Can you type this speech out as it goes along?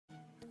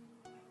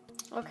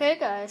Okay,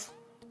 guys,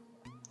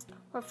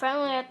 we're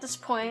finally at this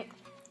point,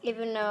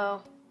 even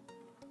though,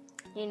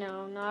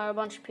 not a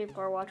bunch of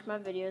people are watching my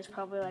videos,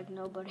 probably like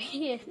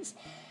nobody is.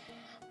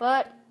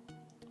 But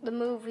the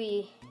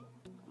movie,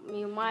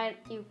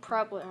 you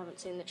probably haven't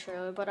seen the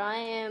trailer, but I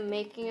am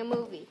making a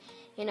movie,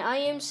 and I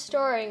am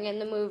starring in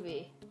the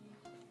movie.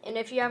 And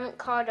if you haven't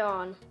caught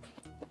on,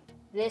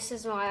 this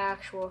is my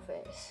actual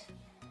face.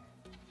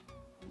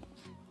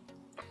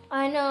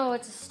 I know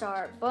it's a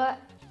start, but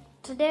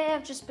today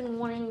I've just been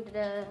wanting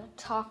to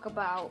talk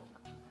about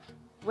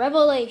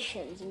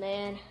Revelations,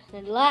 man,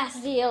 the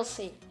last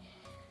DLC.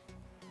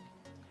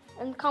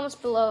 In the comments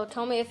below,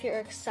 tell me if you're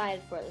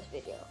excited for this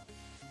video.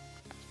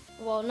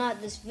 Well,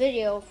 not this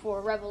video,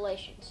 for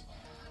Revelations.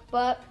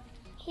 But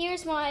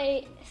here's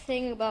my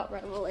thing about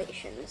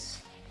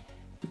Revelations.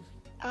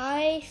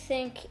 I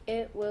think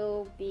it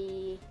will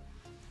be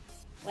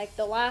like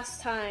the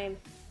last time,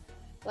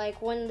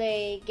 like when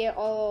they get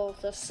all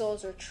the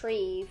souls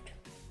retrieved,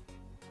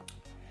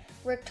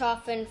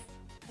 Richtofen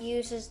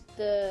uses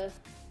the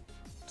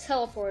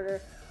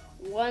teleporter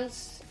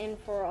once and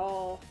for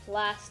all,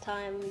 last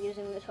time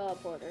using the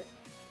teleporter.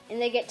 And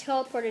they get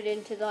teleported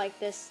into like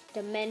this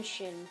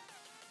dimension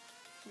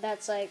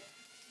that's like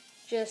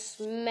just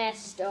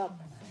messed up.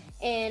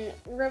 And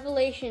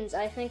Revelations,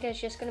 I think,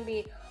 is just gonna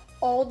be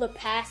all the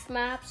past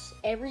maps,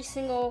 every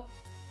single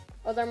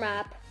other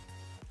map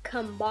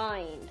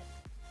combined.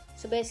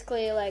 So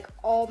basically like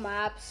all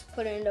maps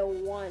put into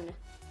one.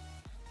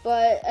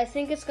 But I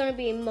think it's gonna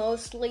be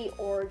mostly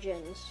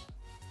Origins.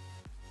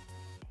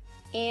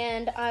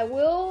 And I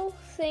will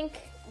think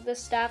the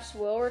staffs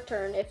will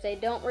return. If they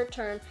don't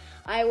return,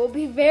 I will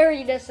be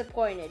very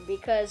disappointed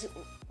because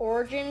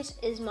Origins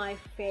is my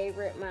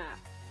favorite map.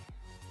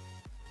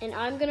 And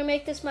I'm gonna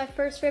make this my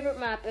first favorite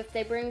map if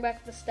they bring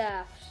back the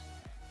staffs.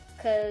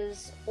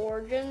 Because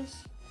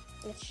Origins,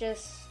 it's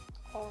just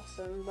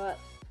awesome. But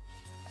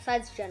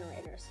besides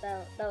generators,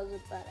 that was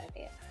a bad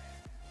idea.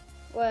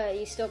 Well,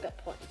 you still get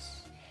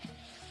points.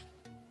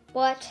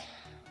 But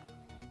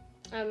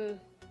I'm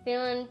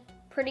feeling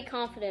pretty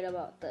confident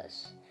about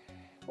this.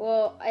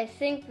 Well, I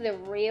think the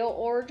real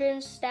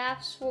Origins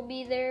staffs will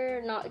be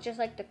there, not just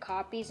like the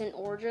copies in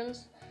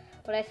Origins,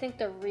 but I think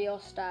the real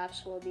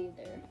staffs will be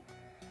there.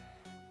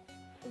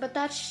 But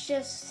that's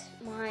just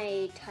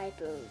my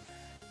type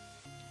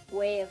of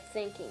way of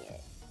thinking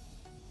it.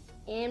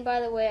 And by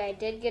the way, I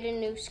did get a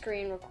new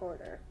screen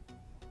recorder.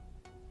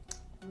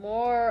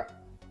 More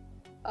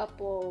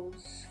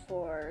uploads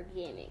for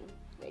gaming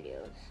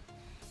videos.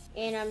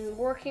 And I'm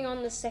working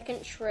on the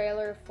second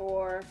trailer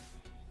for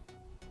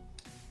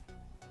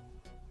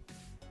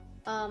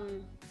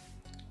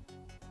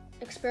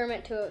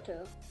Experiment 202.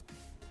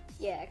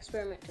 Yeah,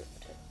 Experiment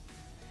 202.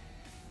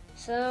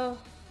 So,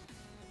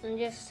 I'm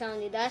just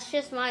telling you, that's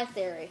just my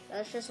theory.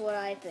 That's just what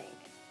I think.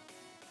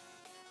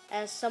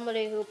 As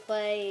somebody who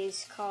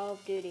plays Call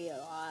of Duty a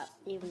lot,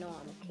 even though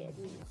I'm a kid.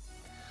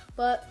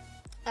 But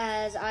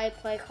as I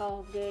play Call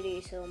of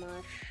Duty so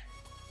much,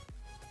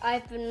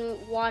 I've been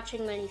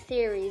watching many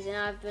theories, and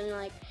I've been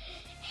like,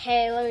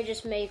 hey, let me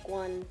just make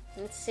one.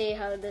 Let's see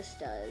how this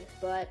does.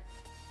 But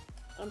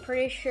I'm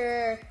pretty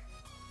sure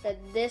that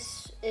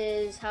this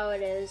is how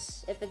it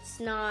is. If it's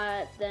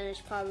not, then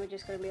it's probably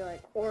just going to be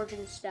like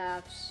Origin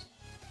staffs.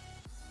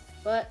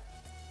 But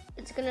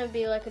it's going to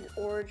be like an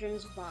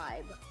Origins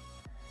vibe.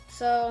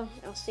 So,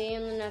 I'll see you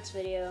in the next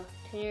video.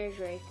 Teenage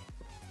Drake,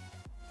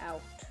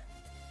 out.